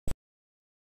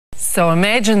So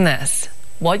imagine this: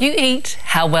 what you eat,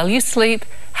 how well you sleep,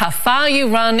 how far you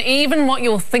run, even what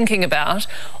you're thinking about,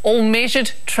 all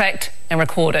measured, tracked and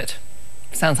recorded.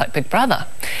 Sounds like Big Brother,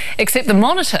 except the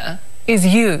monitor is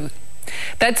you.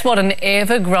 That's what an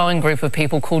ever-growing group of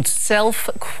people called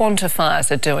self-quantifiers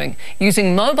are doing,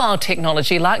 using mobile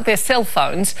technology like their cell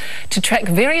phones to track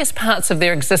various parts of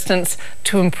their existence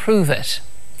to improve it.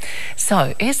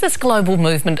 So, is this global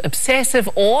movement obsessive,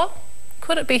 or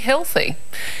could it be healthy?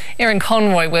 Erin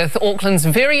Conroy with Auckland's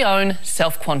very own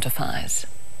self-quantifiers.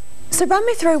 So run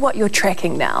me through what you're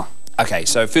tracking now. Okay,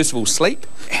 so first of all, sleep,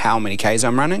 how many Ks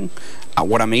I'm running,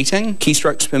 what I'm eating,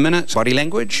 keystrokes per minute, body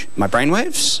language, my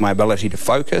brainwaves, my ability to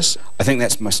focus. I think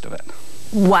that's most of it.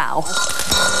 Wow.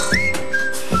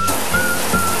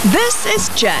 This is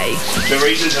Jay. The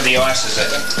reason for the ice is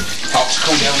it helps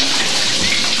cool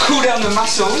down the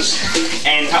muscles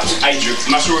and helps aid your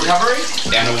muscle recovery,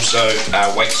 and also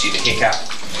wakes you the heck up.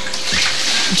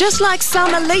 Just like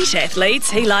some elite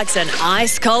athletes, he likes an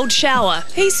ice-cold shower.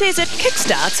 He says it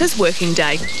kickstarts his working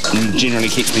day. And generally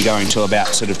keeps me going till about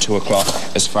sort of 2 o'clock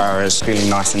as far as feeling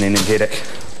nice and energetic.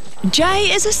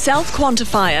 Jay is a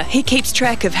self-quantifier. He keeps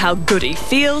track of how good he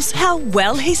feels, how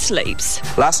well he sleeps.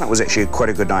 Last night was actually quite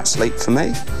a good night's sleep for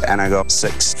me, and I got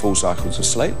 6 full cycles of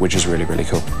sleep, which is really, really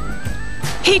cool.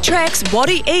 He tracks what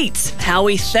he eats, how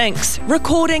he thinks,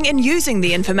 recording and using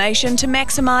the information to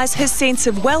maximise his sense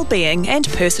of well-being and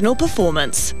personal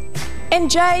performance. And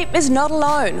Jay is not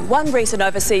alone. One recent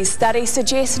overseas study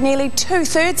suggests nearly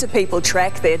 2/3 of people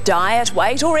track their diet,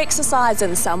 weight or exercise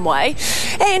in some way.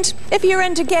 And if you're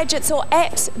into gadgets or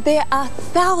apps, there are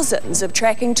thousands of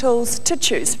tracking tools to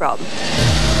choose from.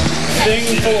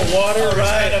 Thing full of water,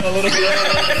 right? I'm a little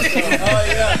bit. Oh,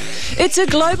 yeah. It's a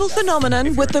global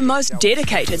phenomenon, with the most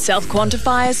dedicated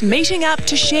self-quantifiers meeting up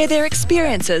to share their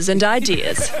experiences and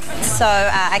ideas. So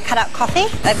I cut out coffee.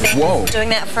 I've been doing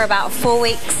that for about 4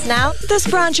 weeks now. This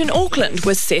branch in Auckland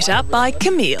was set up by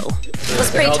Camille. I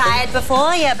was pretty tired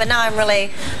before, yeah, but now I'm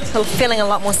really feeling a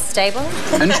lot more stable.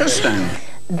 Interesting.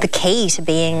 The key to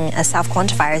being a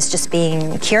self-quantifier is just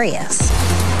being curious.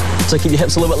 So keep your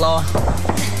hips a little bit lower.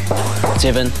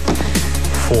 7,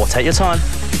 4, take your time.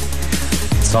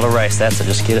 It's not a race, that's it,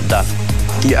 just get it done.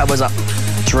 Get your elbows up.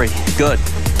 3, good.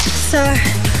 So,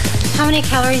 how many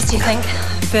calories do you think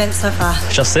I've burnt so far?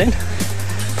 Just then,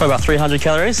 probably about 300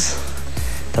 calories.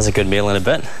 That's a good meal in a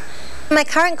bit. My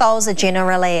current goals are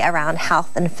generally around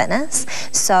health and fitness,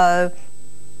 so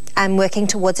I'm working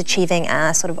towards achieving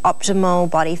a sort of optimal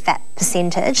body fat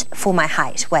percentage for my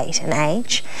height, weight and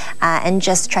age, and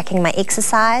just tracking my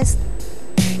exercise.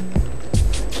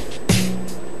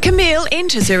 Camille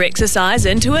enters her exercise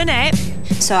into an app,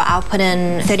 So I'll put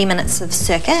in 30 minutes of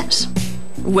circuit,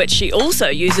 which she also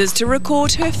uses to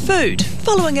record her food,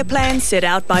 following a plan set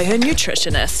out by her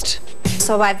nutritionist.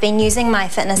 So I've been using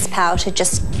MyFitnessPal to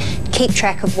just keep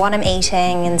track of what I'm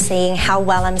eating and seeing how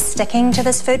well I'm sticking to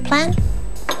this food plan.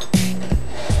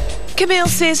 Camille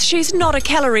says she's not a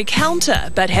calorie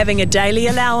counter, but having a daily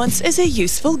allowance is a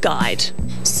useful guide.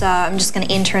 So I'm just going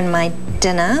to enter in my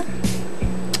dinner.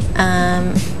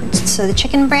 So the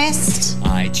chicken breast.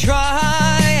 I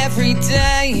try every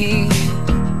day.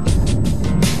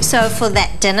 So for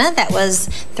that dinner, that was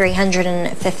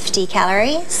 350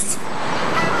 calories.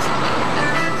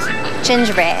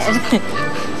 Gingerbread.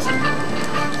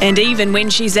 And even when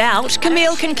she's out,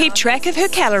 Camille can keep track of her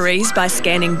calories by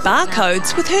scanning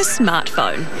barcodes with her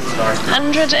smartphone.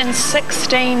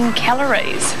 116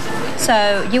 calories.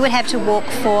 So you would have to walk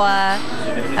for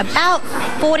about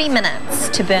 40 minutes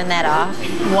to burn that off.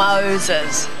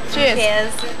 Wowzers.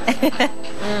 Cheers.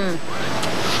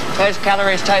 Those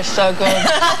calories taste so good.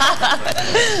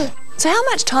 So how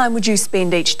much time would you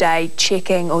spend each day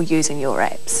checking or using your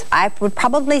apps? I would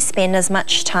probably spend as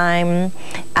much time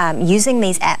using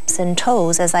these apps and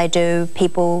tools as I do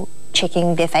people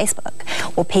checking their Facebook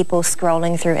or people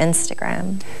scrolling through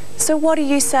Instagram. So what do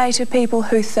you say to people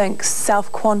who think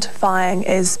self-quantifying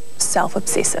is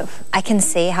self-obsessive? I can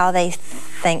see how they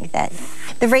think that.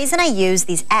 The reason I use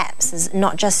these apps is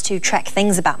not just to track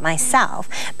things about myself,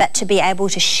 but to be able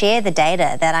to share the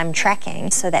data that I'm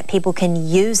tracking so that people can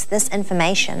use this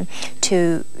information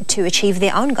to achieve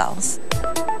their own goals.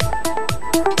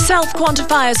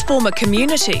 Self-quantifiers form a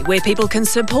community where people can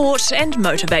support and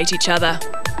motivate each other.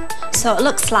 So it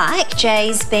looks like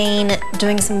Jay's been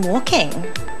doing some walking.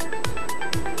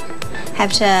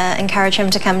 Have to encourage him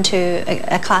to come to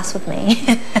a class with me.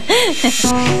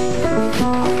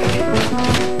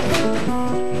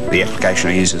 The application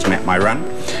I use is Map My Run.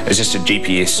 It's just a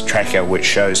GPS tracker which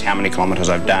shows how many kilometres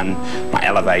I've done, my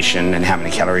elevation and how many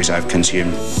calories I've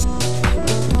consumed.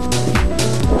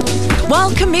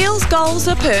 While Camille's goals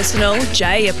are personal,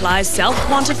 Jay applies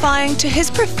self-quantifying to his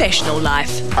professional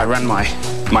life. I run my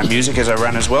music as I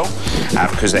run as well,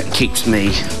 because that keeps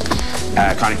me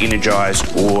kind of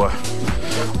energised or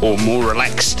more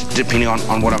relaxed, depending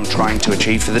on what I'm trying to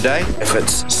achieve for the day. If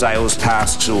it's sales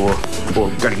tasks or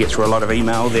going to get through a lot of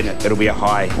email, then it'll be a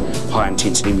high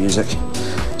intensity music,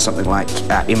 something like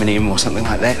Eminem or something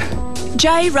like that.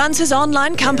 Jay runs his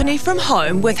online company from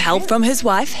home with help from his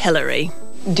wife, Hilary.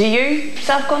 Do you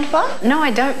self-quantify? No,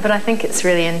 I don't, but I think it's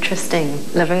really interesting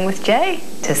living with Jay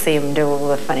to see him do all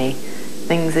the funny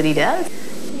things that he does.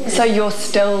 So you're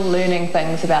still learning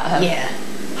things about him? Yeah,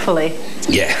 fully.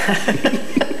 Yeah.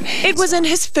 It was in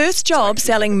his first job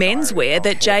selling menswear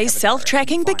that Jay's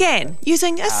self-tracking began,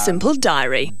 using a simple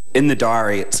diary. In the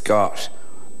diary, it's got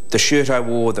the shirt I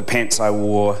wore, the pants I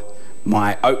wore,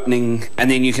 my opening, and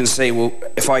then you can see, well,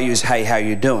 if I use "Hey, how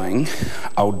you doing?"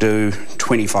 I'll do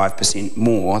 25%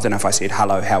 more than if I said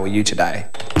 "Hello, how are you today?"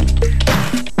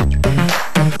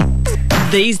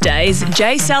 These days,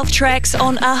 Jay self-tracks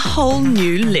on a whole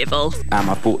new level.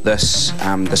 I bought this.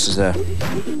 This is a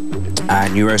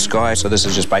NeuroSky, so this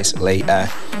is just basically a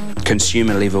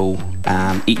consumer-level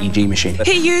EEG machine.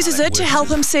 He uses it to help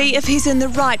him see if he's in the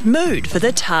right mood for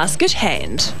the task at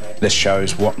hand. This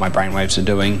shows what my brainwaves are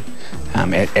doing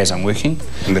as I'm working,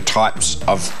 and the types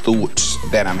of thoughts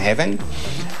that I'm having,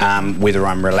 whether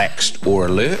I'm relaxed or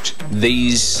alert.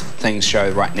 These things show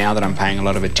right now that I'm paying a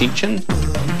lot of attention.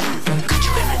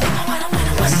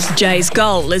 Jay's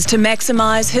goal is to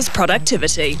maximise his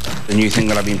productivity. The new thing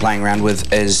that I've been playing around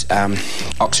with is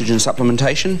oxygen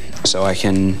supplementation. So I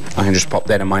can just pop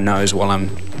that in my nose while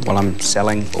I'm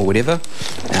selling or whatever,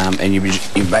 and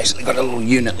you've basically got a little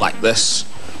unit like this,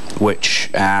 which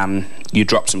you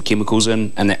drop some chemicals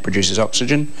in, and that produces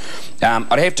oxygen.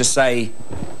 I'd have to say,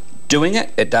 doing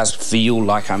it does feel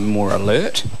like I'm more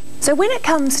alert. So when it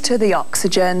comes to the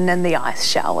oxygen and the ice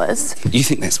showers... You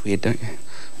think that's weird, don't you?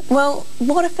 Well,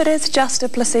 what if it is just a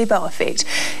placebo effect?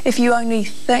 If you only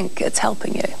think it's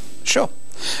helping you? Sure.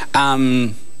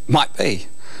 Might be.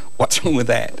 What's wrong with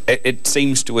that? It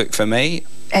seems to work for me.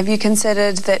 Have you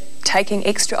considered that taking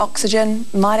extra oxygen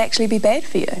might actually be bad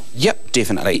for you? Yep,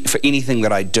 definitely. For anything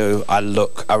that I do,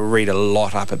 I read a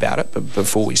lot up about it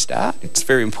before we start. It's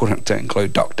very important to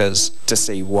include doctors to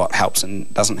see what helps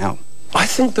and doesn't help. I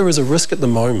think there is a risk at the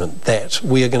moment that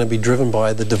we are going to be driven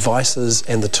by the devices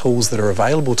and the tools that are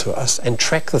available to us and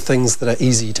track the things that are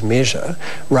easy to measure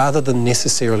rather than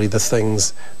necessarily the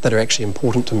things that are actually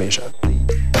important to measure.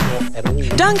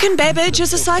 Duncan Babbage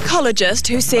is a psychologist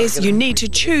who says you need to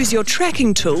choose your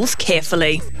tracking tools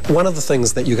carefully. One of the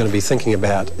things that you're going to be thinking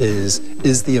about is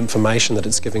the information that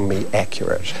it's giving me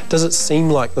accurate? Does it seem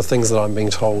like the things that I'm being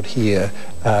told here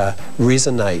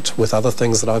resonate with other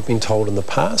things that I've been told in the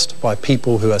past by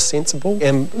people who are sensible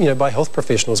and, by health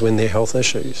professionals when there are health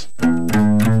issues?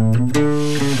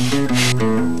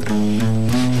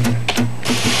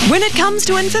 When it comes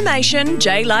to information,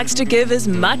 Jay likes to give as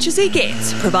much as he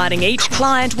gets, providing each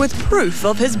client with proof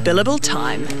of his billable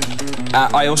time.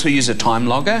 I also use a time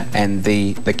logger, and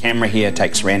the camera here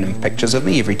takes random pictures of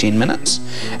me every 10 minutes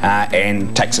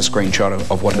and takes a screenshot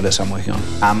of what it is I'm working on.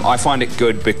 I find it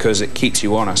good because it keeps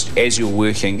you honest. As you're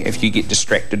working, if you get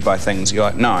distracted by things, you're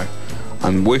like, no,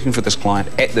 I'm working for this client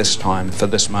at this time, for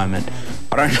this moment.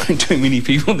 I don't know too many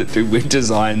people that do web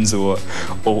designs or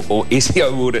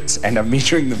SEO audits and are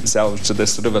measuring themselves to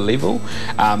this sort of a level.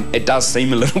 It does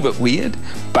seem a little bit weird,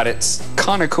 but it's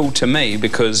kind of cool to me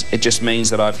because it just means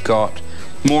that I've got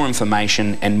more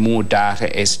information and more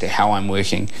data as to how I'm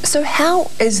working. So how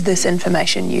is this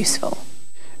information useful?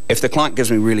 If the client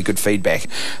gives me really good feedback,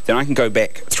 then I can go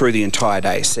back through the entire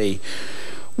day, see,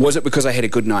 was it because I had a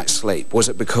good night's sleep? Was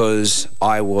it because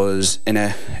I was in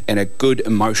a good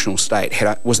emotional state?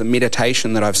 Was the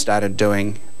meditation that I've started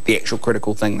doing the actual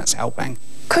critical thing that's helping?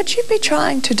 Could you be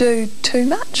trying to do too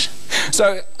much?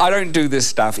 So I don't do this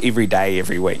stuff every day,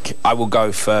 every week. I will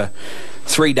go for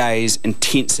 3 days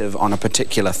intensive on a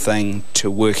particular thing to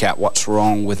work out what's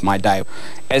wrong with my day.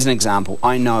 As an example,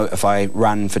 I know if I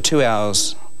run for 2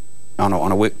 hours on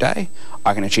a work day,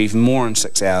 I can achieve more in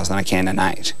 6 hours than I can in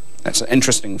 8. That's an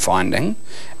interesting finding,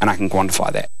 and I can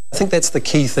quantify that. I think that's the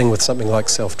key thing with something like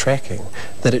self-tracking,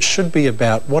 that it should be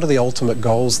about what are the ultimate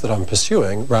goals that I'm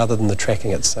pursuing rather than the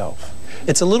tracking itself.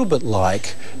 It's a little bit like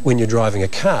when you're driving a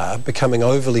car, becoming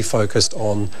overly focused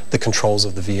on the controls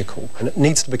of the vehicle, and it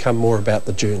needs to become more about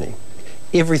the journey.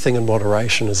 Everything in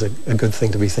moderation is a good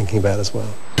thing to be thinking about as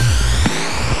well.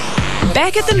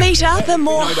 Back at the meetup, a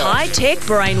more high-tech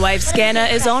brainwave scanner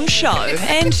is on show,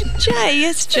 and Jay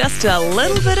is just a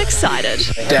little bit excited.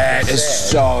 That is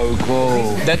so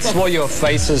cool. That's what your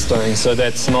face is doing, so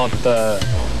that's not the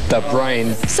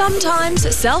brain.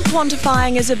 Sometimes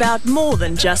self-quantifying is about more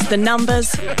than just the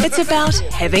numbers. It's about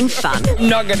having fun.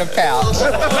 Not gonna pout.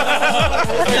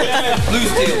 Blue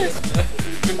steel.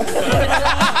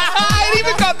 I ain't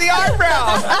even got the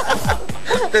eyebrow.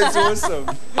 That's awesome.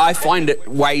 I find it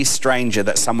way stranger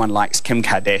that someone likes Kim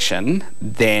Kardashian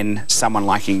than someone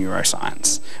liking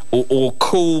neuroscience. Or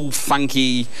cool,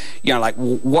 funky, you know, like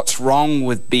what's wrong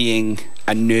with being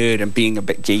a nerd and being a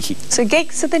bit geeky? So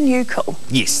geeks are the new cool.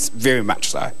 Yes, very much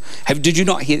so. Did you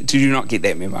not get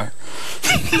that memo?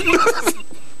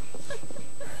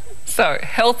 So,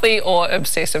 healthy or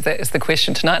obsessive? That is the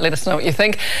question tonight. Let us know what you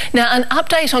think. Now, an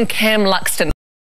update on Cam Luxton.